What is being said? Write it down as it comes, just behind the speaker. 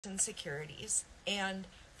insecurities. And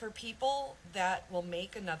for people that will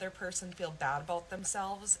make another person feel bad about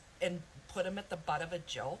themselves and put them at the butt of a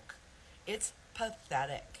joke, it's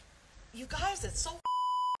pathetic. You guys, it's so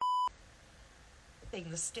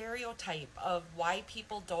the stereotype of why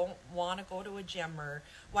people don't want to go to a gym or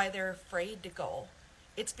why they're afraid to go.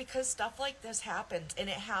 It's because stuff like this happens, and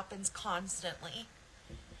it happens constantly.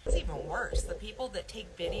 It's even worse. The people that take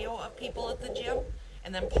video of people at the gym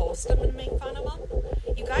and then post them and make fun of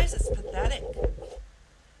them. You guys, it's pathetic.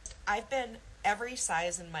 I've been every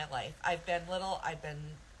size in my life. I've been little, I've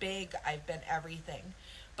been big, I've been everything.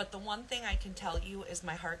 But the one thing I can tell you is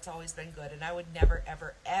my heart's always been good, and I would never,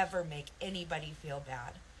 ever, ever make anybody feel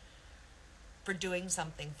bad for doing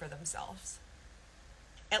something for themselves.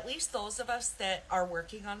 At least those of us that are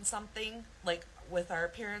working on something, like with our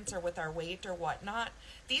appearance or with our weight or whatnot,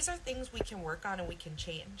 these are things we can work on and we can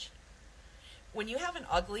change. When you have an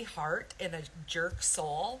ugly heart and a jerk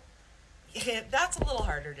soul, that's a little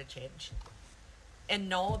harder to change. And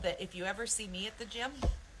know that if you ever see me at the gym,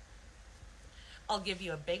 I'll give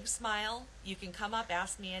you a big smile. You can come up,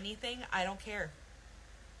 ask me anything. I don't care.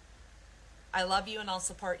 I love you and I'll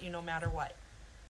support you no matter what.